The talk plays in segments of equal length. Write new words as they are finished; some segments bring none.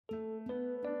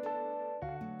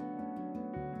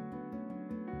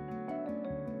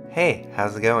Hey,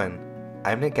 how's it going?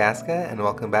 I'm Nick Gaska and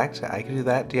welcome back to I Could Do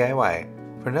That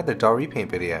DIY for another doll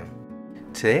repaint video.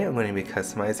 Today I'm going to be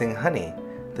customizing Honey,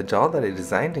 the doll that I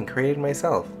designed and created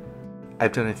myself.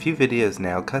 I've done a few videos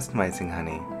now customizing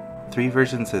Honey, 3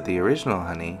 versions of the original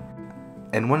Honey,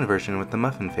 and 1 version with the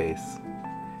muffin face.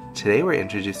 Today we're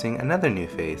introducing another new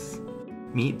face.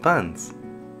 Meet Buns,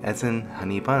 as in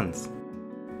Honey Buns.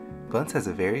 Buns has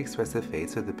a very expressive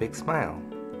face with a big smile.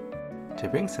 To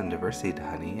bring some diversity to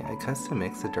Honey, I custom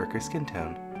mixed a darker skin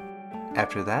tone.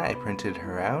 After that, I printed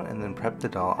her out and then prepped the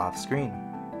doll off screen.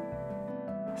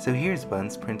 So here's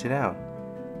Buns printed out.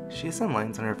 She has some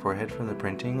lines on her forehead from the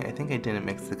printing. I think I didn't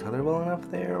mix the color well enough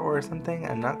there or something,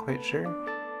 I'm not quite sure.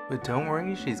 But don't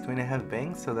worry, she's going to have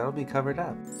bangs, so that'll be covered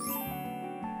up.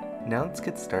 Now let's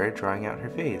get started drawing out her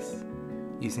face.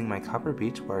 Using my Copper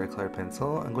Beach watercolor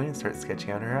pencil, I'm going to start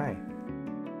sketching out her eye.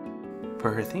 For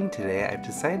her theme today, I've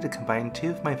decided to combine 2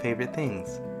 of my favorite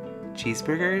things,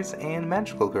 cheeseburgers and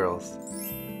magical girls.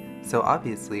 So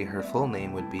obviously her full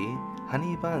name would be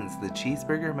Honey-Buns, the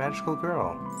Cheeseburger Magical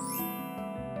Girl.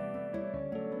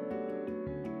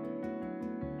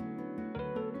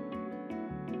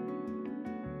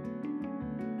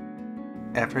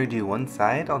 After I do one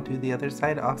side, I'll do the other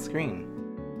side off screen.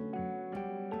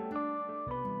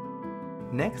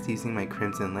 Next, using my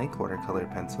Crimson Lake watercolor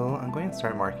pencil, I'm going to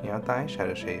start marking out the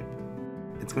eyeshadow shape.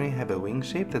 It's going to have a wing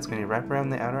shape that's going to wrap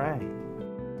around the outer eye.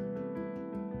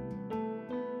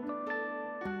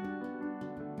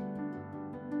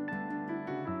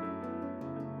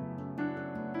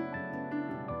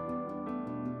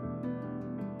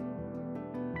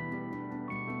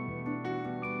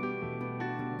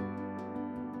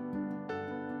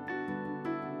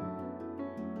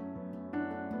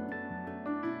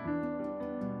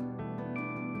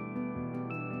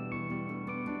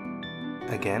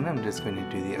 Again, I'm just going to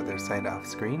do the other side off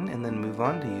screen and then move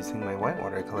on to using my white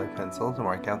watercolor pencil to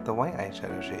mark out the white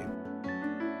eyeshadow shape.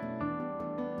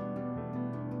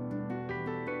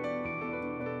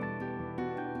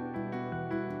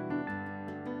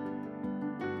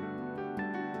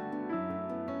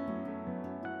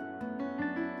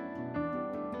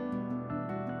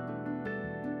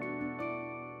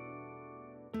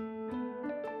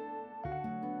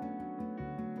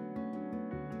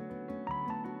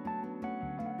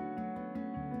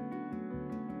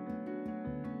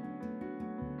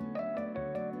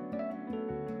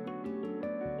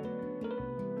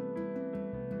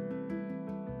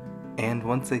 And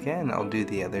once again, I'll do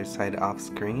the other side off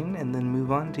screen and then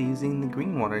move on to using the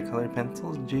green watercolor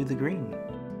pencil to do the green.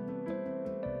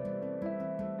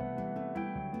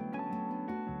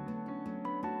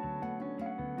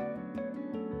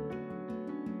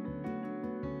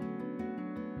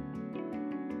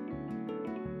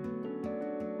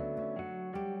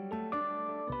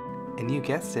 And you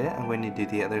guessed it, I'm going to do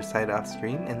the other side off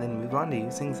screen and then move on to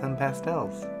using some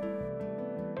pastels.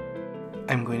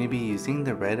 I'm going to be using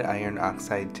the red iron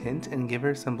oxide tint and give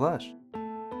her some blush.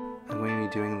 I'm going to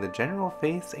be doing the general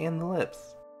face and the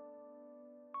lips.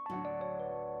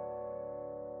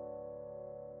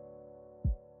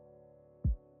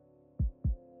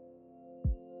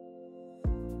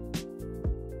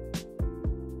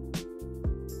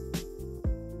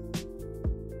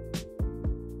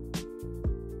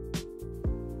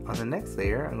 On the next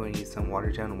layer, I'm going to use some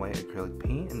watered down white acrylic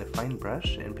paint and a fine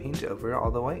brush and paint over all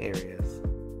the white areas.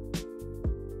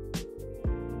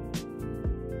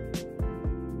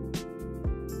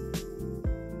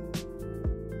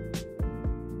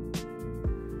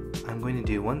 I'm going to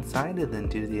do one side and then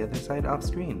do the other side off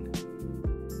screen.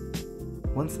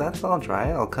 Once that's all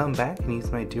dry, I'll come back and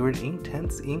use my DEWERT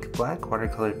Inktense Ink Black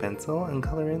watercolor pencil and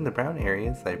color in the brown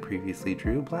areas that I previously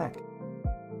drew black.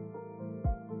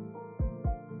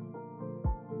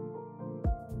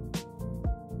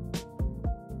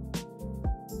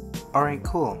 Alright,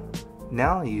 cool.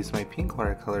 Now I'll use my pink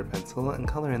watercolor pencil and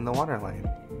color in the waterline.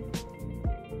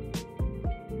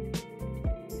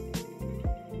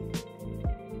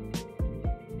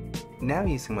 Now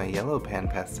using my yellow pan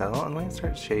pastel, I'm going to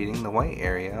start shading the white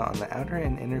area on the outer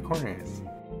and inner corners.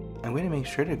 I'm going to make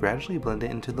sure to gradually blend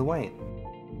it into the white.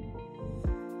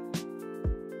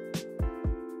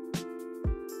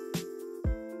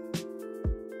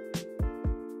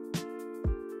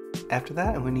 After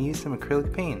that, I'm going to use some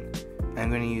acrylic paint. I'm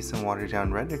going to use some watered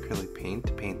down red acrylic paint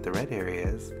to paint the red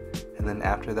areas, and then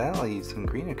after that I'll use some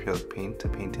green acrylic paint to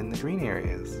paint in the green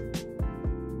areas.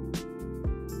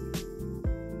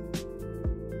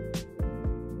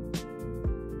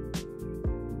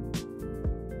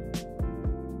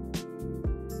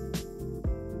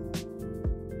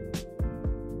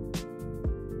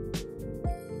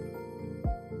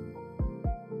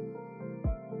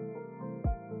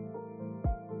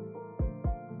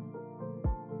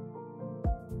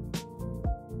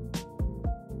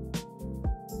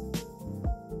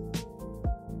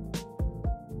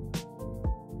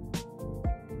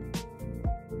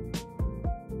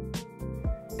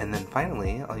 And then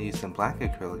finally, I'll use some black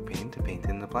acrylic paint to paint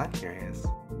in the black areas.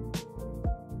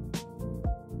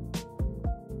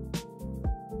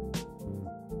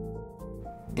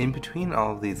 In between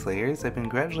all of these layers, I've been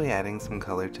gradually adding some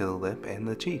color to the lip and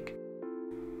the cheek.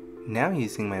 Now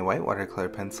using my white watercolor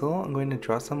pencil, I'm going to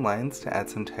draw some lines to add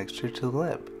some texture to the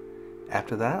lip.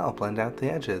 After that, I'll blend out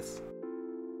the edges.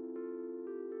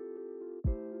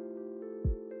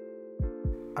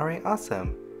 Alright,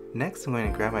 awesome! Next, I'm going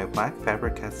to grab my black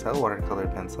Faber-Castell watercolor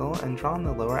pencil and draw on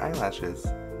the lower eyelashes.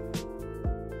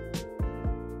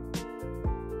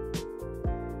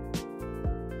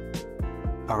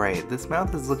 Alright, this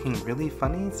mouth is looking really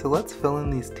funny, so let's fill in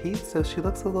these teeth so she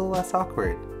looks a little less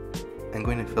awkward. I'm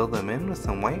going to fill them in with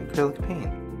some white acrylic paint.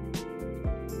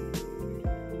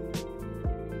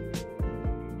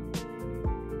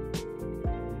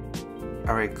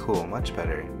 Alright, cool, much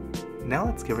better. Now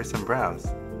let's give her some brows.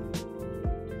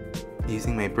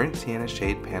 Using my burnt sienna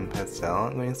shade pan pastel,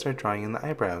 I'm going to start drawing in the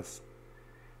eyebrows.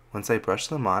 Once I brush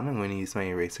them on, I'm going to use my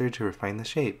eraser to refine the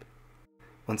shape.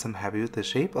 Once I'm happy with the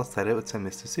shape, I'll set it with some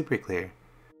Mr. Super Clear.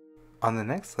 On the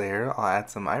next layer, I'll add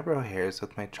some eyebrow hairs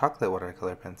with my chocolate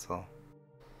watercolor pencil.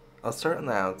 I'll start on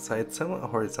the outside somewhat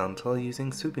horizontal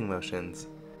using swooping motions.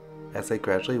 As I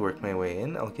gradually work my way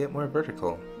in, I'll get more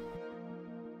vertical.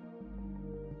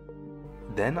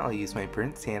 Then I'll use my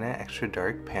burnt sienna extra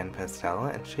dark pan pastel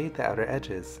and shade the outer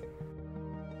edges.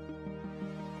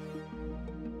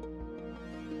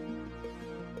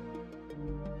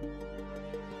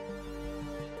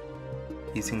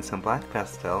 Using some black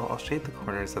pastel, I'll shade the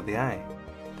corners of the eye.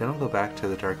 Then I'll go back to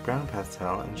the dark brown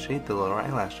pastel and shade the lower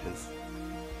eyelashes.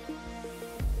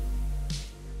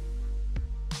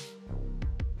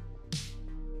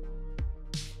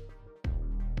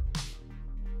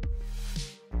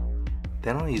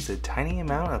 Then I'll use a tiny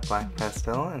amount of black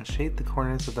pastel and shade the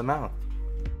corners of the mouth.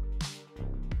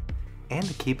 And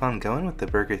to keep on going with the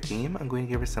burger theme, I'm going to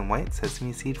give her some white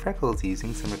sesame seed freckles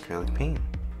using some acrylic paint.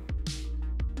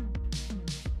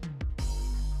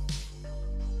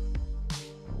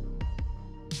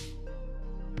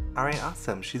 Alright,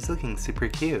 awesome, she's looking super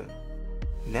cute.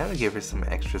 Now to give her some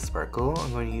extra sparkle,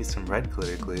 I'm going to use some red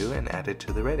glitter glue and add it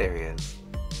to the red areas.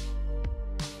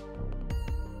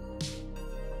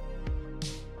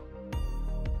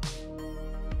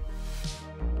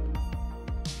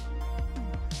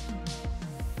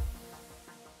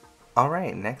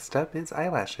 Alright, next up is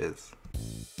eyelashes.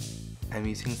 I'm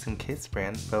using some Kiss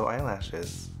brand faux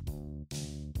eyelashes.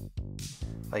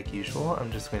 Like usual,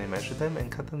 I'm just going to measure them and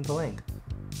cut them to length.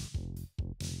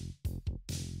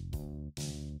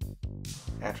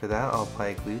 After that, I'll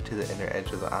apply glue to the inner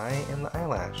edge of the eye and the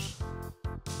eyelash.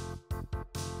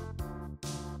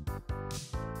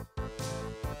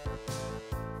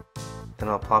 Then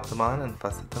I'll plop them on and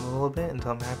fuss at them a little bit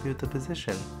until I'm happy with the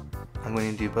position. I'm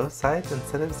going to do both sides and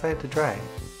set it aside to dry.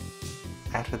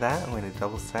 After that, I'm going to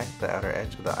double stack the outer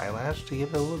edge of the eyelash to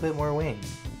give it a little bit more wing.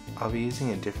 I'll be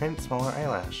using a different, smaller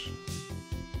eyelash.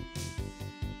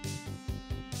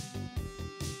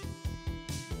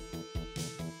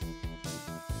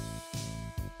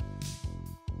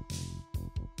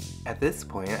 At this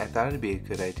point, I thought it'd be a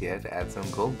good idea to add some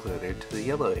gold glitter to the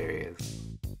yellow areas.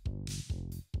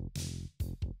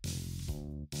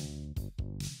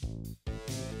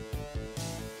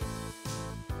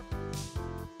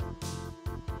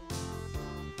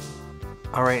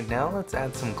 Alright, now let's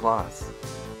add some gloss.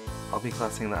 I'll be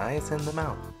glossing the eyes and the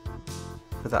mouth.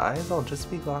 For the eyes, I'll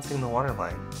just be glossing the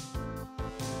waterline.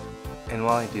 And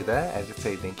while I do that, I just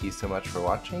say thank you so much for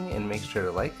watching and make sure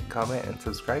to like, comment, and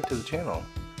subscribe to the channel.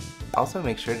 Also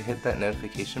make sure to hit that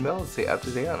notification bell to stay up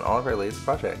to date on all of our latest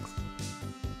projects.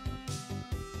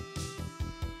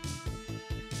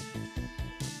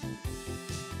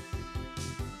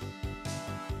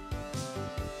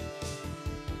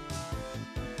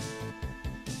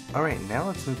 Alright, now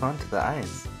let's move on to the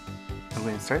eyes. I'm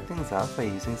going to start things off by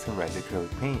using some red acrylic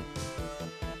paint.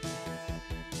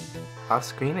 Off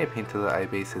screen, I painted the eye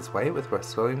bases white with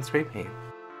Rust-Oleum spray paint.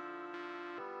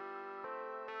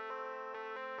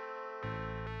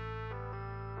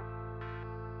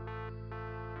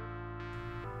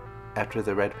 After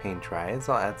the red paint dries,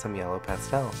 I'll add some yellow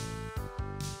pastel.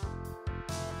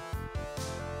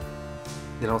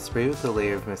 Then I'll spray with a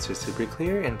layer of Mr. Super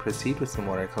Clear and proceed with some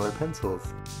watercolor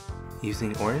pencils.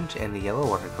 Using orange and a yellow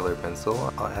watercolor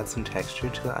pencil, I'll add some texture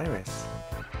to the iris.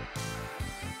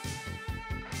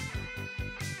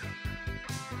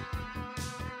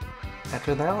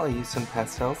 After that, I'll use some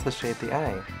pastels to shade the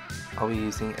eye. I'll be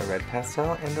using a red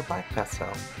pastel and a black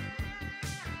pastel.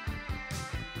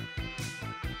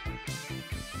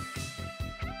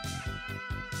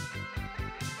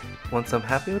 Once I'm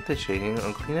happy with the shading,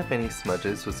 I'll clean up any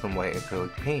smudges with some white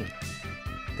acrylic paint.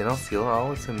 Then I'll seal it all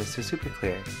with some Mr. Super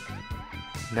Clear.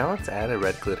 Now let's add a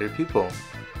red glitter pupil.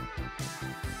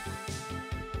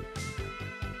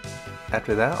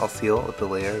 After that, I'll seal it with a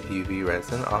layer of UV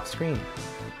resin off screen.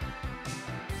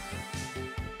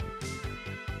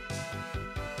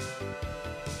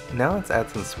 Now let's add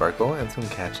some sparkle and some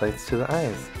catch lights to the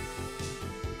eyes.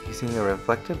 Using a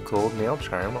reflective gold nail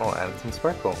charm, I'll add some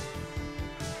sparkle.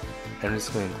 I'm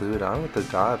just going to glue it on with the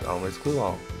dot of Elmer's glue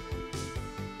wall.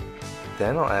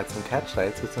 Then I'll add some catch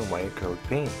lights with some white acrylic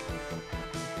paint.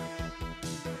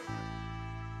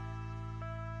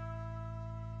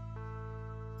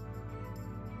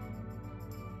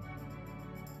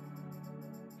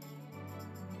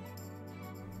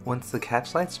 Once the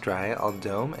catch lights dry, I'll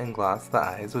dome and gloss the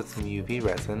eyes with some UV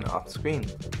resin off screen.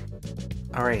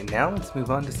 Alright, now let's move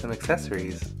on to some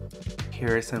accessories.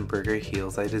 Here are some burger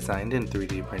heels I designed and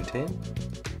 3D printed.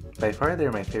 By far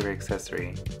they're my favorite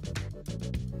accessory.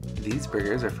 These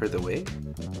burgers are for the wig.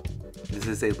 This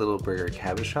is a little burger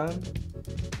cabochon,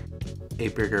 a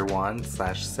burger wand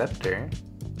 / scepter,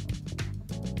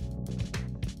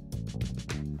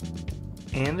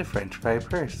 and a french fry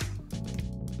purse.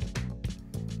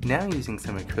 Now using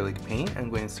some acrylic paint,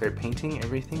 I'm going to start painting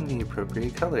everything the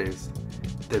appropriate colors.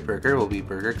 The burger will be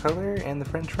burger color and the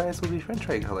french fries will be french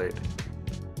fry colored.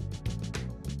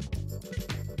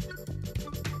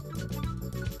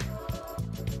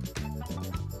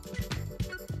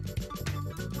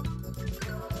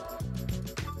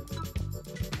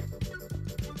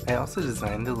 I also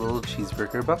designed a little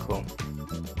cheeseburger buckle.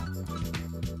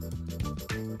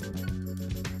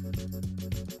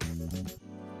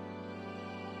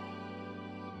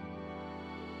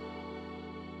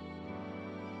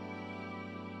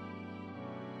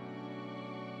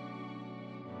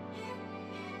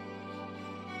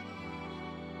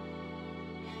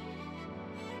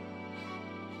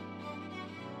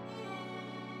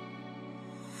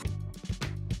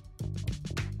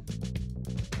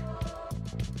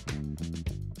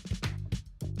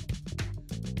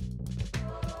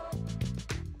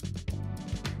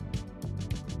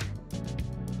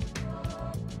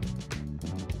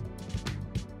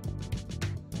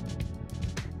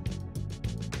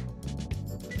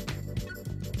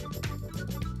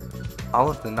 All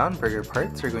of the non-burger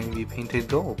parts are going to be painted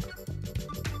gold.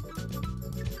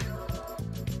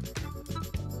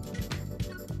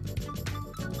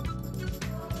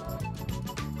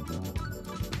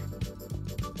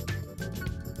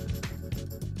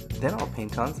 Then I'll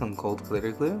paint on some gold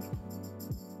glitter glue.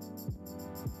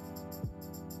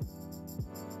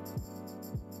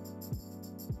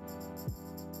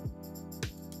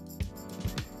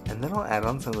 And then I'll add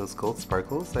on some of those gold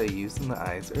sparkles that I used in the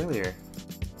eyes earlier.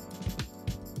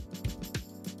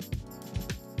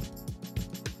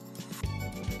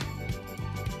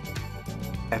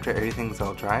 After everything's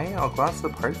all dry, I'll gloss the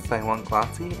parts that I want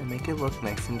glossy and make it look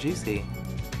nice and juicy.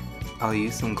 I'll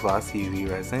use some gloss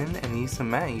UV resin and use some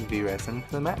matte UV resin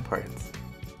for the matte parts.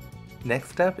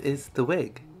 Next up is the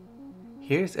wig.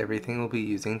 Here's everything we'll be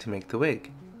using to make the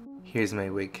wig. Here's my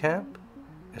wig cap,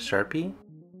 a Sharpie,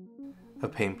 a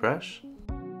paintbrush,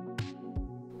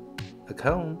 a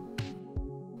comb,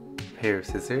 a pair of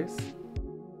scissors,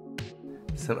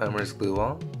 some Elmer's glue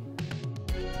wall,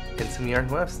 and some yarn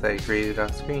wefts that I created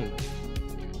off screen.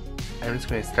 I'm just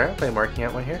going to start by marking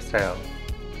out my hairstyle.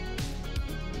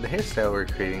 The hairstyle we're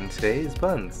creating today is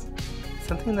buns,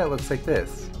 something that looks like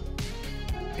this.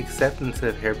 Except instead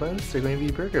of hair buns, they're going to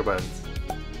be burger buns.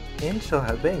 And she'll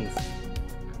have bangs.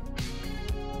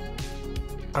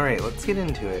 Alright, let's get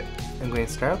into it. I'm going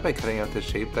to start out by cutting out the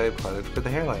shape that I plotted for the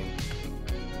hairline.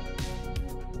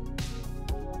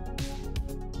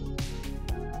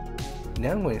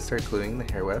 Now I'm going to start gluing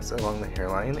the hair wefts along the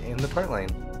hairline and the part line.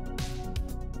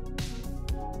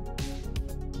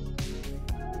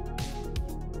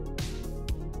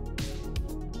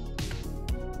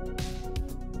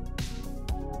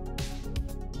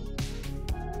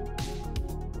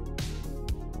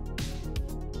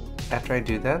 After I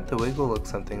do that, the wig will look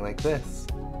something like this.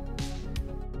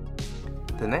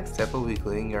 The next step will be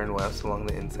gluing yarn wefts along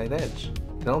the inside edge.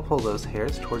 Then I'll pull those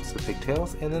hairs towards the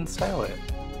pigtails and then style it.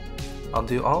 I'll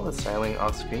do all the styling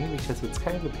off screen because it's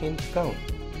kind of a pain to film.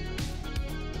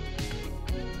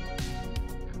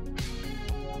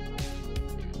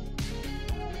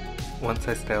 Once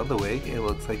I style the wig, it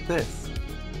looks like this.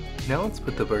 Now let's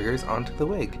put the burgers onto the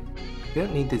wig. We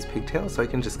don't need these pigtails, so I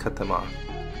can just cut them off.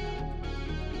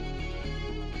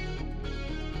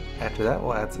 After that,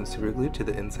 we'll add some super glue to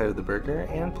the inside of the burger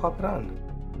and plop it on.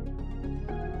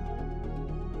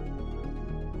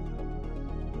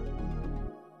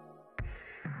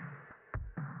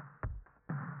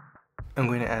 I'm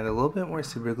going to add a little bit more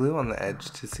super glue on the edge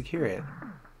to secure it.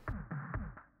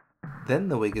 Then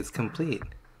the wig is complete.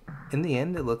 In the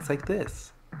end, it looks like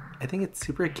this. I think it's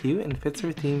super cute and fits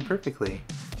her theme perfectly.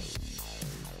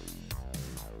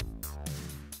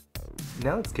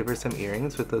 Now let's give her some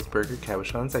earrings with those burger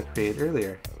cabochons I created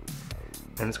earlier.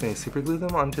 I'm just going to super glue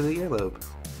them onto the earlobe.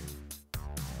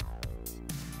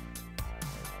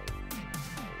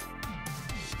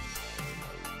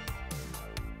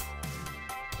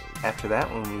 After that,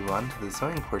 we'll move on to the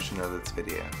sewing portion of this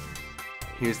video.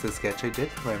 Here's the sketch I did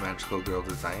for my magical girl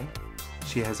design.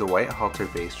 She has a white halter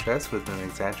base dress with an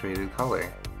exaggerated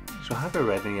collar. She'll have a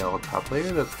red and yellow top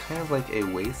layer that's kind of like a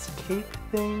waist cape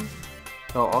thing.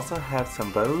 It'll also have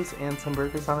some bows and some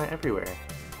burgers on it everywhere.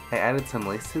 I added some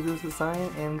lace to this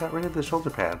design and got rid of the shoulder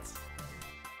pads.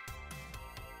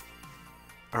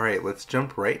 Alright, let's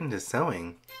jump right into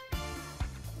sewing.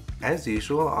 As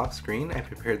usual, off screen I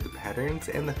prepared the patterns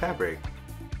and the fabric.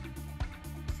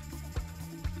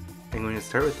 I'm going to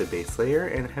start with the base layer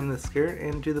and hem the skirt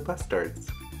and do the bust darts.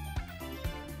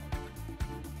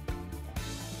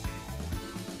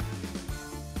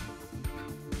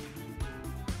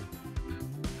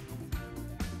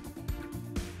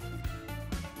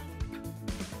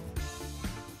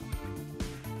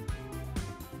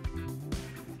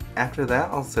 After that,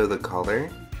 I'll sew the collar,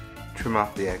 trim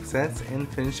off the excess, and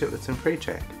finish it with some fray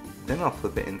check. Then I'll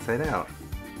flip it inside out.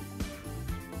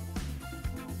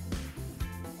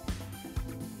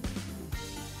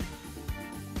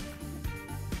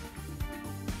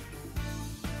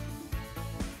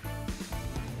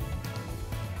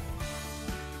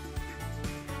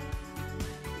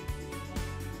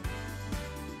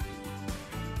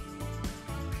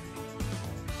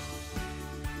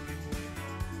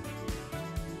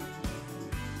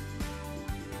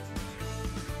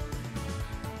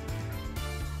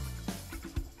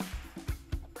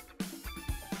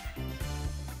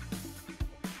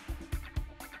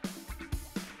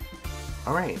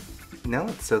 Alright, now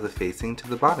let's sew the facing to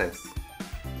the bodice.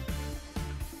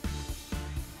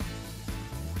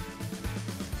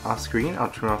 Off screen, I'll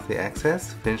trim off the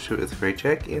excess, finish it with fray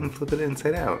check, and flip it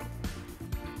inside out.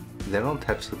 Then I'll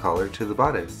attach the collar to the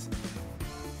bodice.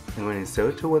 I'm going to sew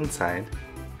it to one side,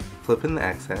 flip in the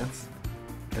excess,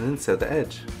 and then sew the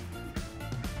edge.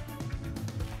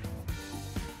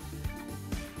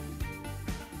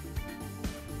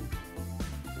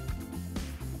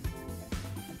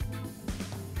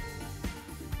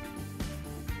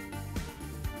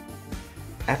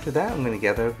 After that, I'm going to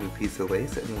gather up a piece of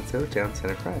lace and then sew it down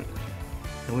center front.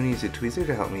 I'm going to use a tweezer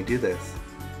to help me do this.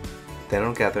 Then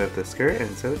I'll gather up the skirt and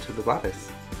sew it to the bodice.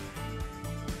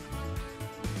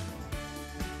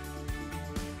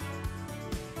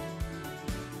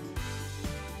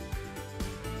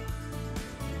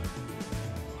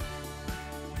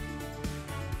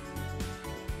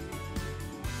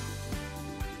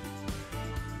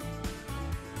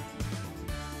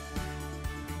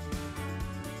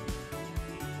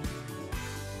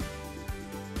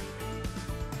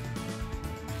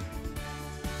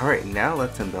 Alright, now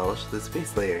let's embellish this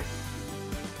base layer.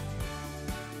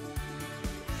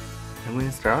 I'm going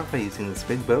to start off by using this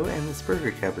big bow and this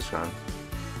burger cabochon.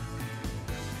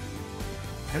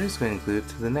 I'm just going to glue it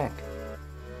to the neck.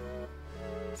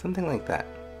 Something like that.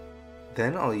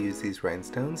 Then I'll use these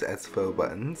rhinestones as faux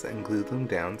buttons and glue them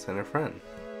down center front.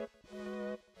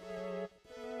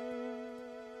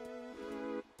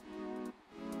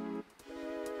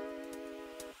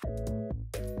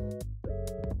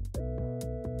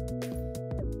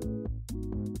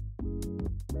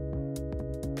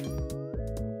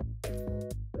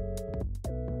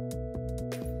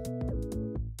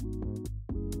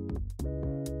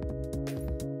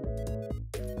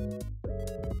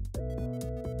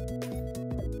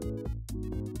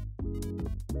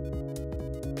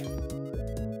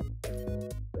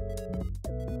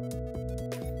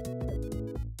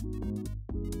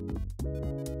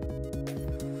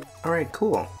 Alright,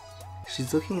 cool.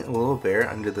 She's looking a little bare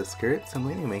under the skirt, so I'm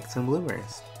going to make some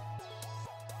bloomers.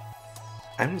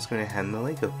 I'm just going to hem the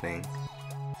leg opening.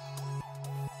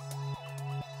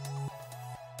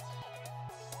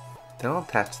 Then I'll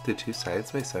attach the two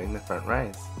sides by sewing the front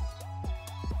rise.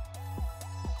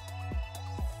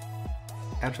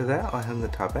 After that, I'll hem the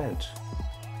top edge.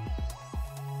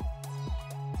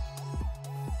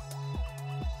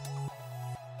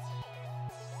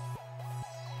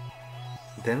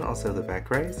 Then I'll sew the back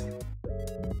rise,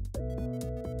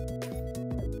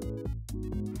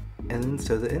 and then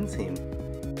sew the inseam.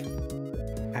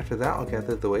 After that, I'll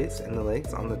gather the waist and the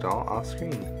legs on the doll off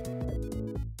screen.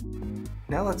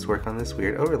 Now let's work on this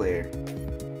weird overlayer.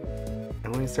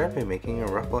 I'm going to start by making a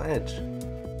ruffle edge.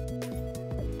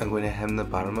 I'm going to hem the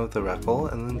bottom of the ruffle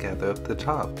and then gather up the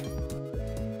top.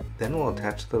 Then we'll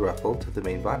attach the ruffle to the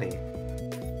main body.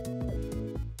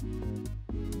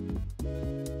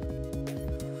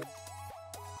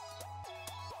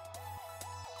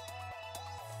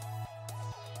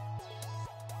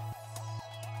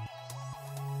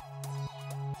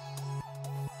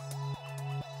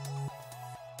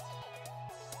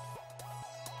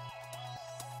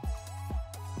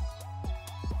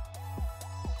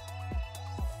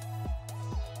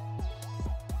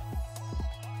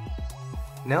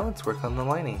 Now let's work on the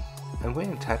lining. I'm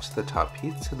going to attach the top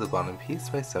piece to the bottom piece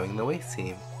by sewing the waist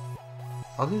seam.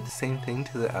 I'll do the same thing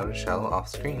to the outer shell off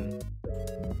screen.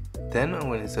 Then I'm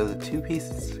going to sew the two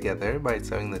pieces together by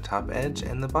sewing the top edge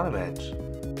and the bottom edge.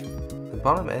 The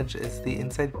bottom edge is the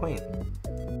inside point.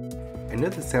 I know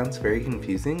this sounds very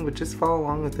confusing, but just follow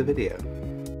along with the video.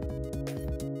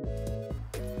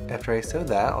 After I sew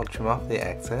that, I'll trim off the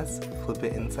excess, flip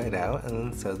it inside out,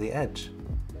 and then sew the edge.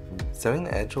 Sewing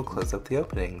the edge will close up the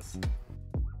openings.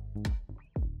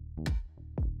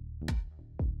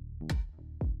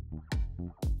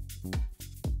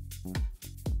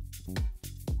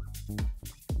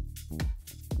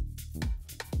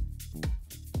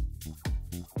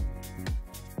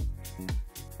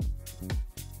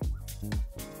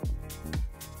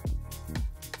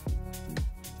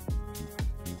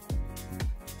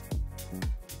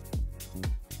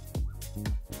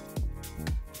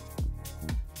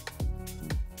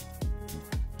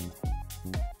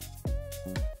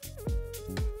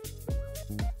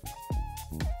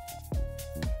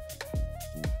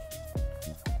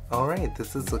 Alright,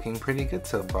 this is looking pretty good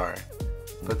so far,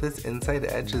 but this inside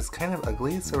edge is kind of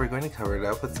ugly, so we're going to cover it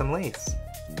up with some lace.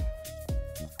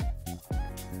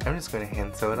 I'm just going to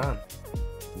hand sew it on.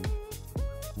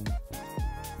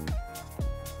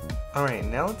 Alright,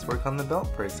 now let's work on the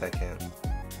belt for a second.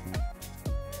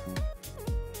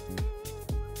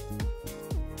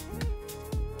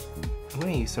 I'm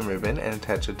going to use some ribbon and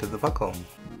attach it to the buckle.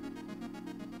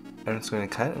 I'm just going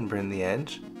to cut and burn the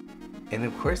edge, and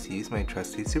of course use my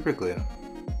trusty super glue.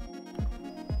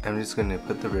 I'm just going to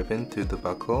put the ribbon through the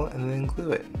buckle and then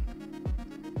glue it.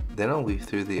 Then I'll weave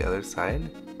through the other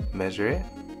side, measure it,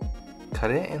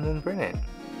 cut it, and then burn it.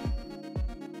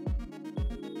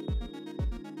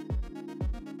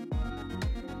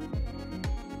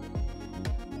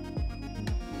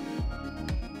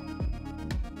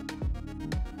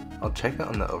 I'll check it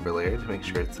on the overlayer to make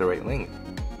sure it's the right length.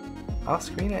 Off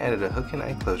screen I added a hook and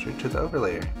eye closure to the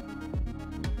overlayer.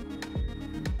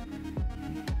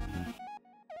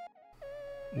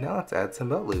 Now let's add some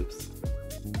belt loops.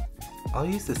 I'll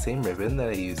use the same ribbon that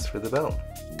I used for the belt.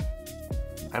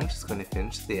 I'm just going to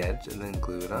finish the edge and then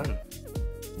glue it on.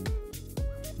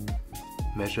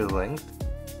 Measure the length,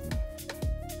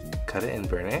 cut it and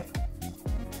burn it,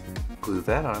 glue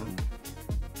that on,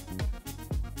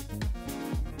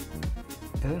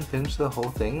 and then finish the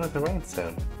whole thing with a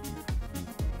rhinestone.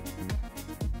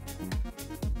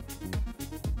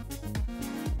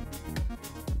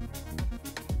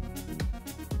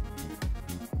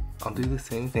 I'll do the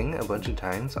same thing a bunch of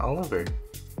times all over.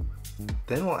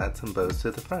 Then we'll add some bows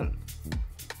to the front.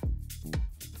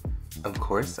 Of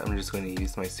course, I'm just going to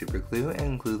use my super glue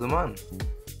and glue them on.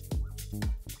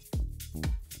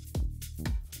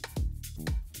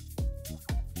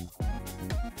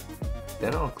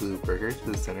 Then I'll glue burger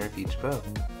to the center of each bow.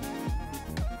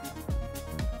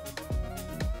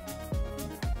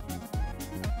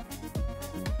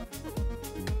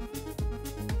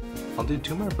 I'll do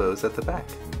 2 more bows at the back.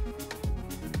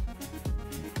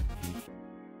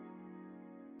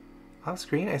 Off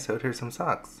screen I sewed her some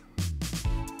socks.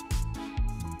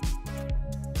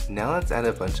 Now let's add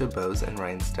a bunch of bows and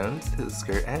rhinestones to the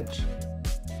skirt edge.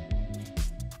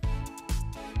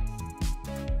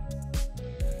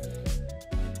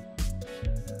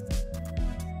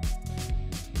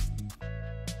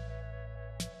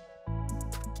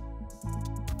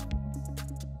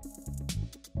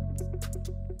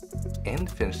 And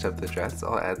to finish up the dress,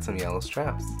 I'll add some yellow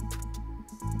straps.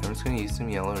 I'm just going to use some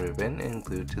yellow ribbon and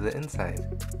glue it to the inside.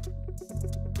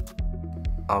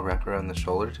 I'll wrap around the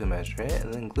shoulder to measure it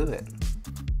and then glue it.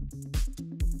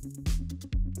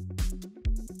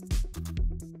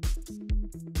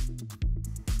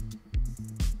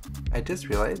 I just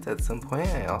realized at some point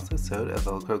I also sewed a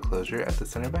Velcro closure at the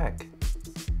center back.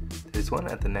 There's one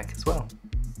at the neck as well.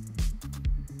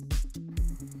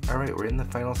 Alright, we're in the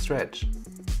final stretch.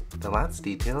 The last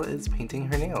detail is painting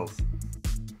her nails.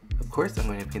 Of course I'm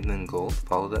going to paint them gold,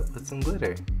 followed up with some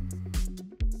glitter.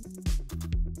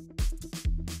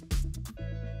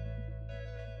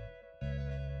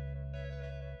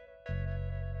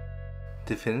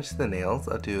 To finish the nails,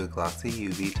 I'll do a glossy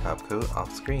UV top coat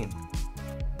off screen.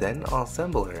 Then I'll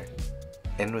assemble her.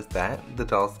 And with that, the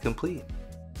doll's complete.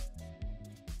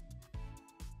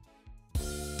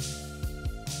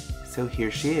 So here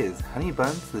she is,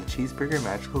 Honey-Buns, the cheeseburger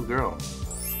magical girl.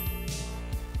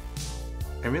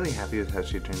 I'm really happy with how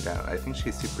she turned out. I think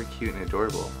she's super cute and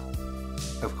adorable.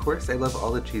 Of course, I love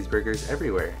all the cheeseburgers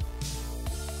everywhere.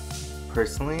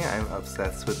 Personally, I'm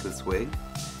obsessed with this wig.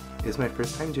 It was my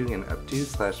first time doing an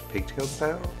updo / pigtail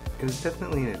style. It was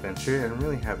definitely an adventure and I'm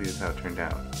really happy with how it turned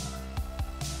out.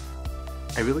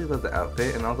 I really love the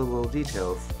outfit and all the little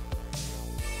details.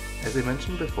 As I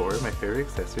mentioned before, my favorite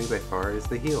accessory by far is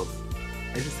the heels.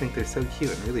 I just think they're so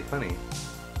cute and really funny.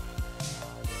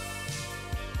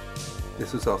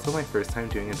 This was also my first time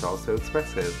doing a doll so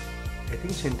expressive. I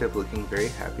think she ended up looking very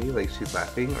happy, like she's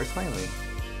laughing or smiling.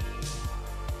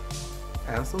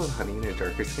 I also love Honey in a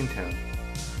darker skin tone.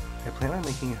 I plan on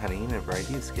making Honey in a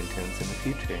variety of skin tones in the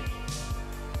future.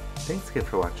 Thanks again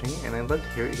for watching, and I'd love to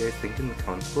hear what you guys think in the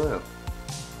comments below.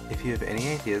 If you have any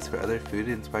ideas for other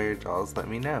food-inspired dolls, let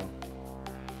me know.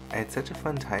 I had such a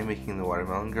fun time making the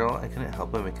watermelon girl, I couldn't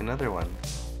help but make another one.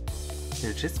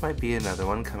 There just might be another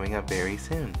one coming up very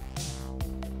soon.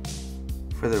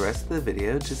 For the rest of the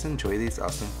video, just enjoy these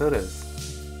awesome photos.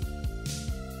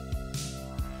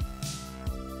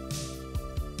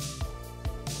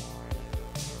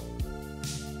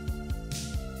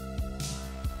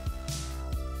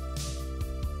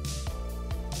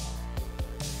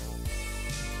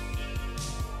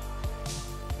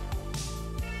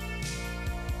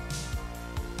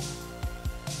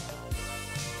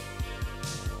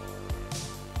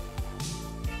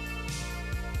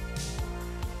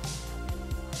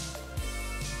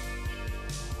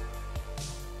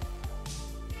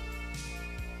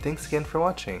 Thanks again for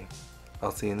watching.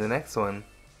 I'll see you in the next one.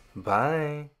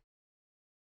 Bye!